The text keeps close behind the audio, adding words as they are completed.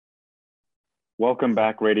Welcome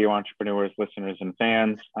back, radio entrepreneurs, listeners, and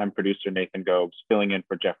fans. I'm producer Nathan Gobes, filling in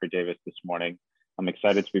for Jeffrey Davis this morning. I'm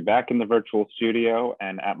excited to be back in the virtual studio,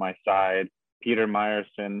 and at my side, Peter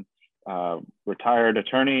Meyerson, retired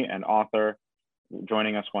attorney and author,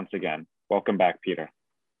 joining us once again. Welcome back, Peter.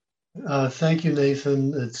 Thank you,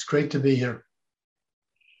 Nathan. It's great to be here.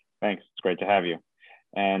 Thanks. It's great to have you.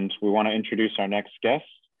 And we want to introduce our next guest,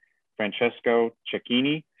 Francesco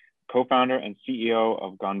Cecchini, co-founder and CEO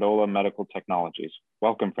of Gondola Medical Technologies.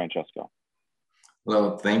 Welcome, Francesco.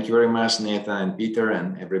 Well, thank you very much, Nathan and Peter,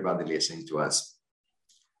 and everybody listening to us.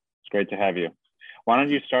 It's great to have you. Why don't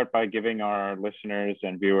you start by giving our listeners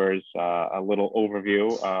and viewers a little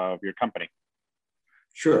overview of your company?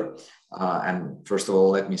 Sure. And first of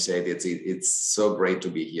all, let me say that it's so great to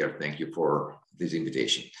be here. Thank you for this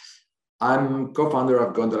invitation. I'm co-founder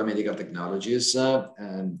of Gondola Medical Technologies,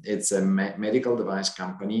 and it's a medical device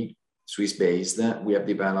company, Swiss-based. We have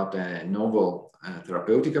developed a novel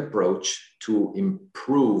therapeutic approach to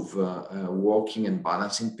improve walking and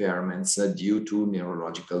balance impairments due to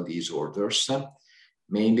neurological disorders.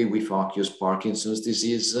 Mainly, we focus Parkinson's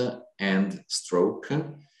disease and stroke,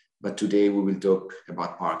 but today we will talk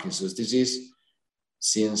about Parkinson's disease,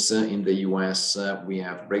 since in the US we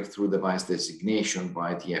have breakthrough device designation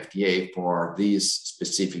by the FDA for this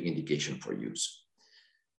specific indication for use.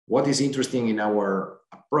 What is interesting in our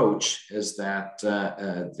approach is that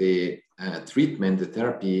the treatment, the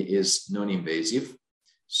therapy is non-invasive,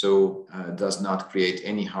 so does not create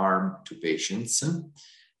any harm to patients,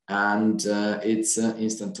 and it's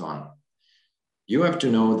instant on. You have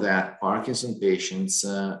to know that Parkinson patients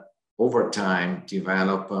over time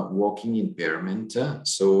develop walking impairment,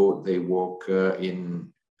 so they walk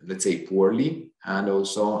let's say, poorly, and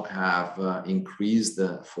also have increased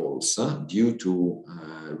falls due to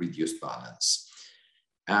reduced balance.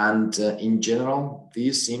 And in general,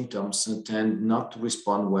 these symptoms tend not to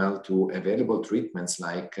respond well to available treatments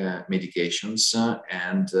like medications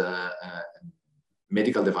and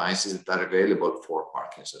medical devices that are available for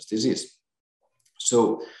Parkinson's disease.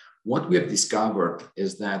 So what we have discovered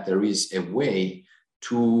is that there is a way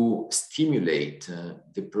to stimulate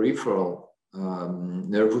the peripheral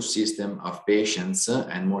nervous system of patients,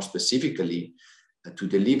 and more specifically, to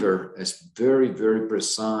deliver a very, very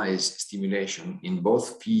precise stimulation in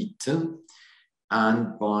both feet,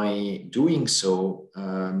 and by doing so,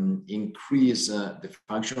 increase the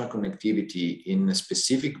functional connectivity in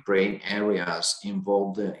specific brain areas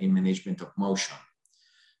involved in management of motion.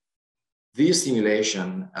 This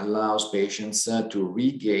stimulation allows patients to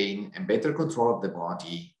regain a better control of the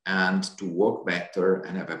body and to walk better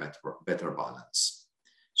and have a better balance.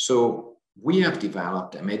 So we have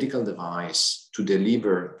developed a medical device to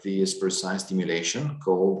deliver this precise stimulation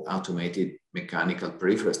called automated mechanical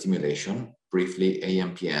peripheral stimulation, briefly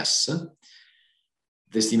AMPS.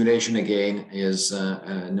 The stimulation again is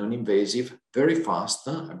non-invasive, very fast,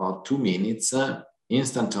 about 2 minutes,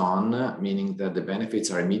 instant on, meaning that the benefits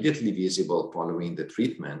are immediately visible following the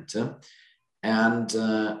treatment.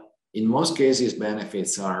 And in most cases,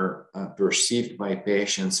 benefits are perceived by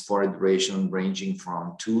patients for a duration ranging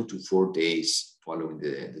from 2 to 4 days following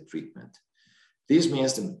the treatment. This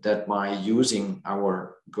means that by using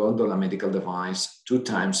our Gondola medical device 2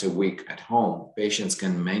 times a week at home, patients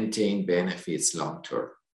can maintain benefits long-term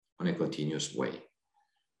on a continuous way.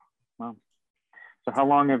 Wow. So how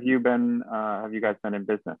long have you guys been in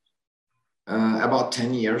business? About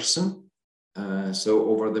 10 years. So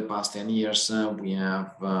over the past 10 years, we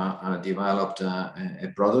have developed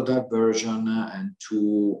a prototype version and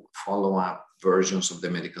 2 follow-up versions of the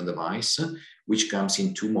medical device, which comes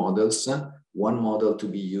in 2 models. One model to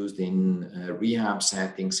be used in rehab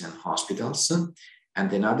settings and hospitals,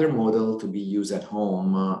 and another model to be used at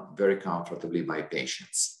home very comfortably by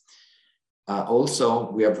patients.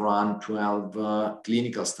 Also, we have run 12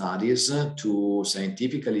 clinical studies to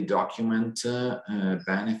scientifically document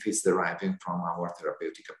benefits deriving from our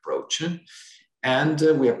therapeutic approach. And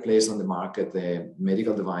we have placed on the market the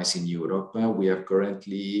medical device in Europe. We have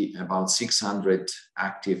currently about 600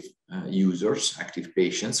 active users, active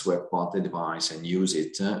patients who have bought the device and use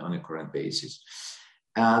it on a current basis.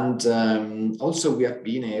 And also we have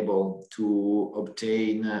been able to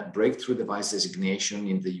obtain breakthrough device designation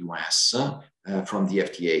in the US from the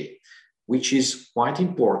FDA, which is quite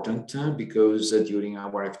important because during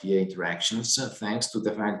our FDA interactions, thanks to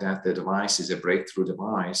the fact that the device is a breakthrough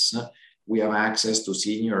device, we have access to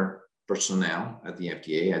senior personnel at the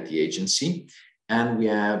FDA, at the agency, and we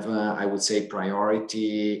have, I would say,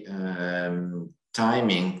 priority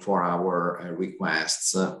timing for our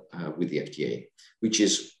requests with the FDA, which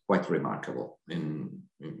is quite remarkable in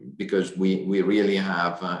because we really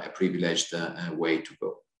have a privileged way to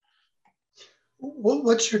go.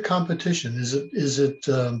 What's your competition? Is it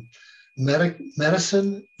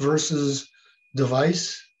medicine versus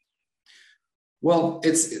device? Well,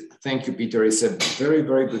 thank you, Peter. It's a very,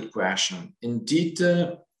 very good question. Indeed,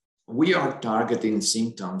 we are targeting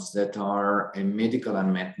symptoms that are a medical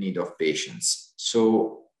unmet need of patients.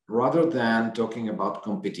 So rather than talking about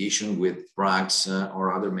competition with drugs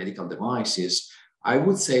or other medical devices, I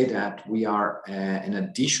would say that we are an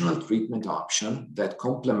additional treatment option that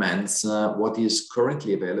complements what is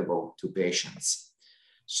currently available to patients.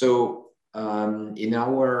 So in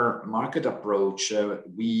our market approach,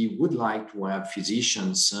 we would like to have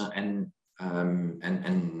physicians and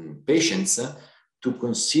patients to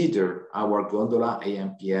consider our Gondola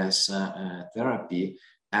AMPS therapy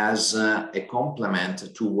as a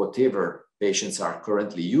complement to whatever patients are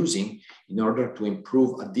currently using in order to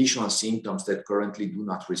improve additional symptoms that currently do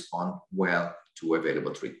not respond well to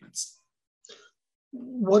available treatments.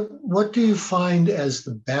 What do you find as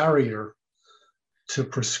the barrier to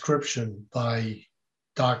prescription by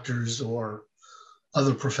doctors or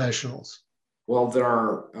other professionals? Well, there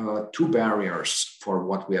are two barriers for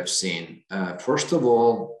what we have seen. First of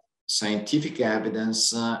all, scientific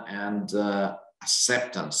evidence and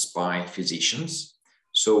acceptance by physicians.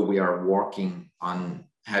 So we are working on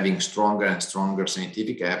having stronger and stronger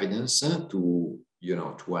scientific evidence to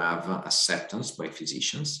have acceptance by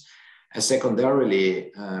physicians. And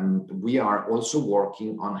secondarily, we are also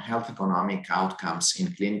working on health economic outcomes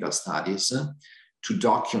in clinical studies to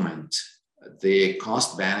document the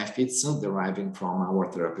cost benefits deriving from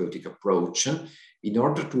our therapeutic approach in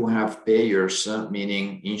order to have payers,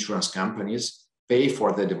 meaning insurance companies, pay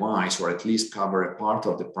for the device or at least cover a part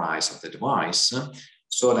of the price of the device,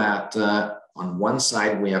 so that on one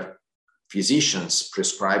side we have physicians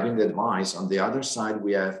prescribing the device, on the other side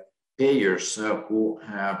we have payers who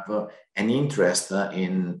have an interest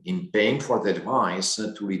in paying for the device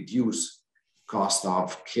to reduce cost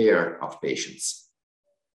of care of patients.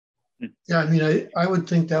 Yeah, I mean, I would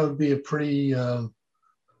think that would be a pretty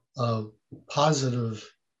positive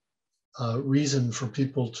reason for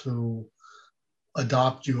people to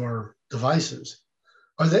adopt your devices.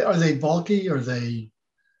 Are they bulky? Are they?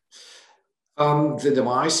 The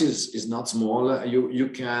device is not small. You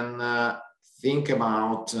can think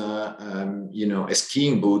about a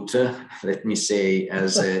skiing boot, let me say,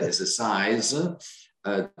 as a size,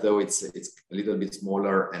 though it's a little bit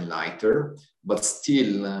smaller and lighter. But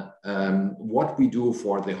still, what we do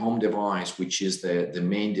for the home device, which is the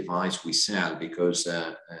main device we sell, because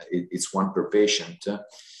it's one per patient,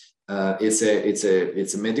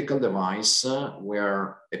 it's a medical device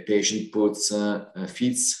where a patient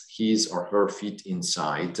fits his or her feet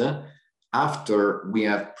inside. After we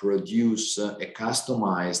have produced a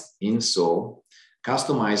customized insole,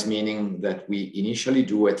 customized meaning that we initially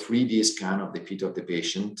do a 3D scan of the feet of the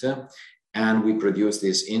patient, and we produce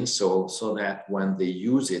this insole so that when they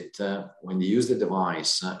use the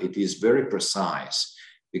device, it is very precise,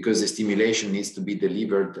 because the stimulation needs to be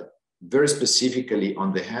delivered very specifically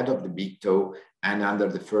on the head of the big toe and under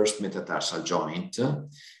the first metatarsal joint.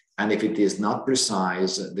 And if it is not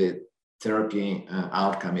precise, the therapy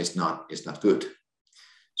outcome is not good.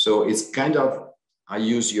 So it's kind of, I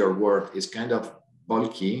use your word, it's kind of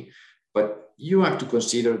bulky, but you have to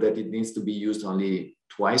consider that it needs to be used only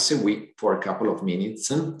twice a week for a couple of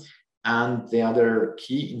minutes. And the other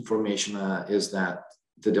key information is that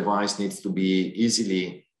the device needs to be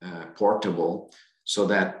easily portable, so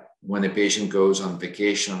that when a patient goes on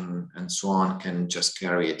vacation and so on, can just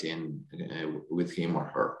carry it in with him or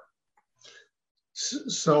her.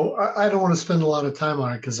 So I don't want to spend a lot of time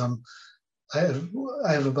on it because I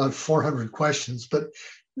have about 400 questions, but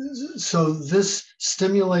so this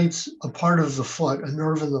stimulates a part of the foot, a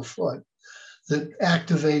nerve in the foot, that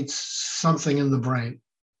activates something in the brain.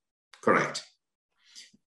 Correct.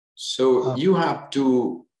 So you have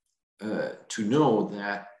to know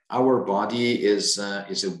that our body is a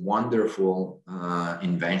wonderful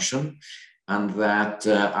invention, and that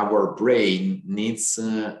our brain needs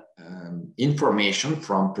information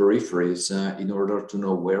from peripheries in order to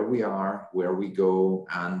know where we are, where we go,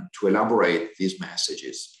 and to elaborate these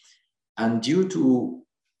messages. And due to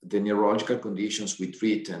the neurological conditions we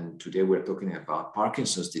treat, and today we're talking about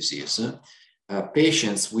Parkinson's disease,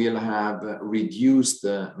 patients will have reduced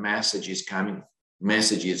messages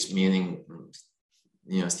meaning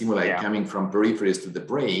stimuli coming from peripheries to the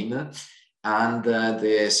brain, and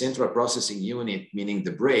the central processing unit, meaning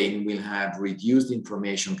the brain, will have reduced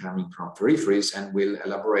information coming from peripheries and will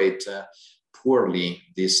elaborate poorly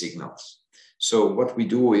these signals. So what we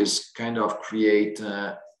do is kind of create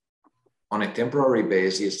on a temporary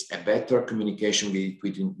basis a better communication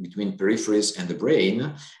between peripheries and the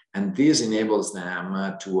brain, and this enables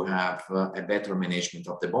them to have a better management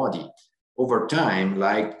of the body. Over time,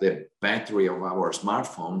 like the battery of our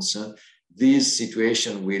smartphones, this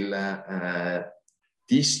situation will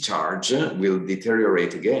discharge, will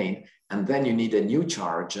deteriorate again, and then you need a new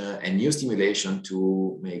charge, a new stimulation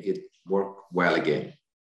to make it work well again.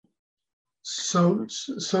 So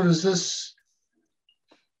does this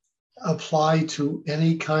apply to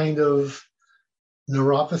any kind of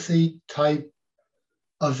neuropathy type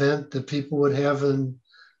event that people would have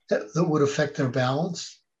that would affect their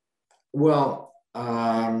balance? Well,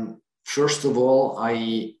 first of all,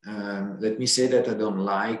 let me say that I don't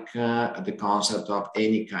like the concept of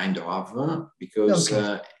any kind of, because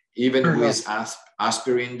even Fair with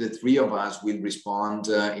aspirin, the three of us will respond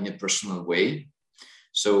in a personal way.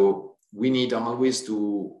 So we need always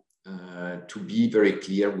to be very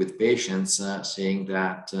clear with patients, saying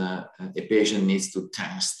that a patient needs to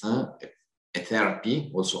test a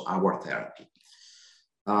therapy, also our therapy.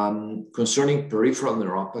 Concerning peripheral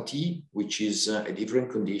neuropathy, which is a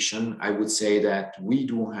different condition, I would say that we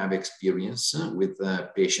do have experience with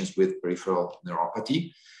patients with peripheral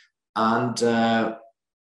neuropathy. And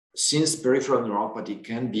since peripheral neuropathy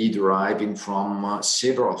can be deriving from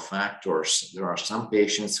several factors, there are some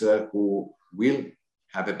patients who will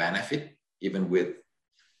have a benefit even with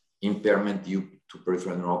impairment due to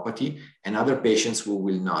peripheral neuropathy, and other patients who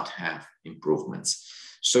will not have improvements.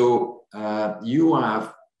 So you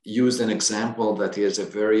have used an example that is a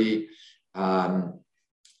very,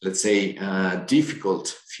 let's say, difficult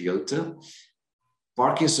field.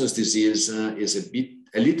 Parkinson's disease is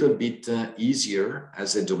a little bit easier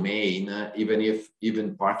as a domain,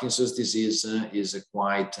 even Parkinson's disease is a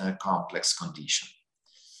quite complex condition.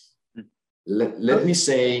 Let me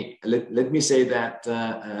say that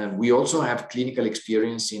we also have clinical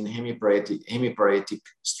experience in hemiparetic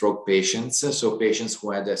stroke patients, so patients who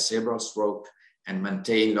had a cerebral stroke and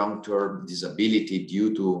maintain long-term disability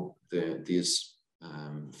due to this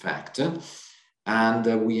fact.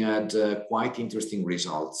 And we had quite interesting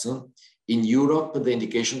results. In Europe, the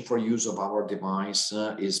indication for use of our device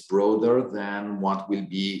is broader than what will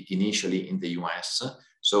be initially in the US.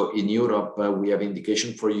 So in Europe, we have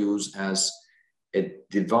indication for use as a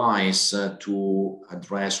device to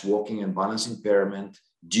address walking and balance impairment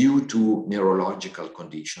due to neurological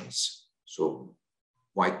conditions. So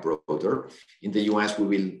quite broader. In the US, we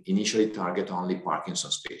will initially target only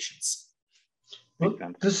Parkinson's patients. Well,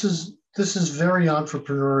 this is very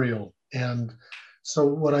entrepreneurial. And so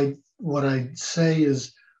what I say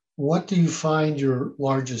is, what do you find your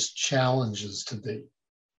largest challenges to be?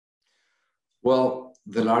 Well,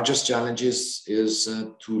 the largest challenges is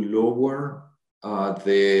to lower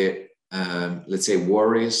the, let's say,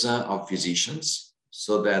 worries of physicians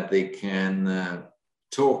so that they can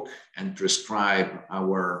talk and prescribe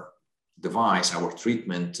our device, our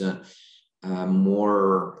treatment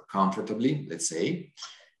more comfortably, let's say.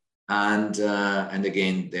 And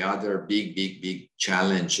again, the other big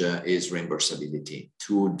challenge is reimbursability,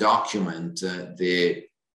 to document the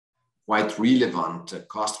quite relevant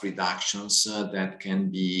cost reductions that can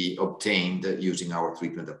be obtained using our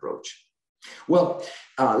treatment approach. Well,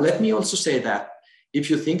 let me also say that if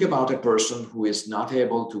you think about a person who is not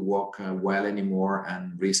able to walk well anymore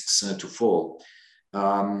and risks to fall,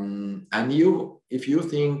 if you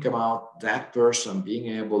think about that person being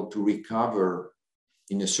able to recover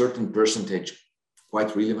in a certain percentage,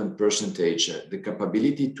 quite relevant percentage, the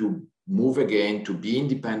capability to move again, to be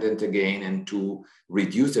independent again, and to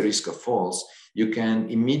reduce the risk of falls, you can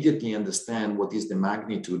immediately understand what is the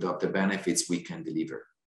magnitude of the benefits we can deliver.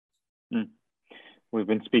 We've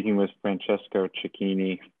been speaking with Francesco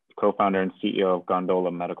Cecchini, co-founder and CEO of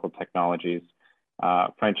Gondola Medical Technologies.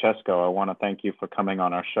 Francesco, I want to thank you for coming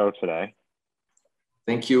on our show today.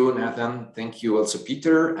 Thank you, Nathan. Thank you also,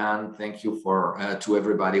 Peter, and thank you to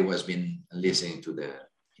everybody who has been listening to the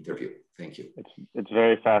interview. Thank you. It's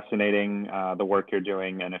very fascinating, the work you're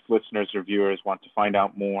doing, and if listeners or viewers want to find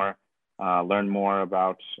out more, learn more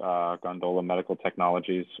about Gondola Medical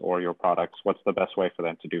Technologies or your products, what's the best way for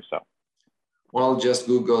them to do so? Well, just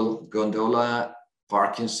Google Gondola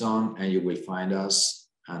Parkinson and you will find us,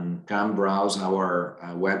 and come browse our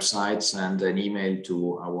website, send an email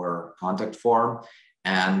to our contact form,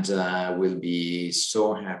 and we'll be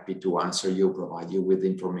so happy to answer you, provide you with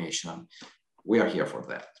information. We are here for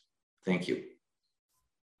that. Thank you.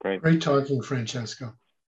 Great talking, Francesco.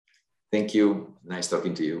 Thank you. Nice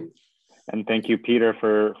talking to you. And thank you, Peter,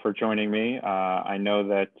 for joining me. I know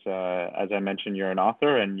that, as I mentioned, you're an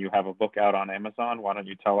author and you have a book out on Amazon. Why don't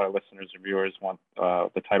you tell our listeners and viewers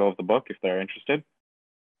the title of the book if they're interested?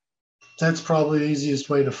 That's probably the easiest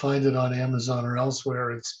way to find it on Amazon or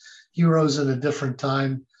elsewhere. It's Heroes in a Different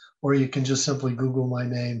Time, or you can just simply Google my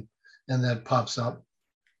name and that pops up.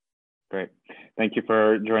 Great. Thank you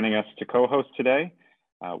for joining us to co-host today.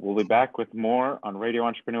 We'll be back with more on Radio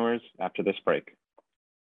Entrepreneurs after this break.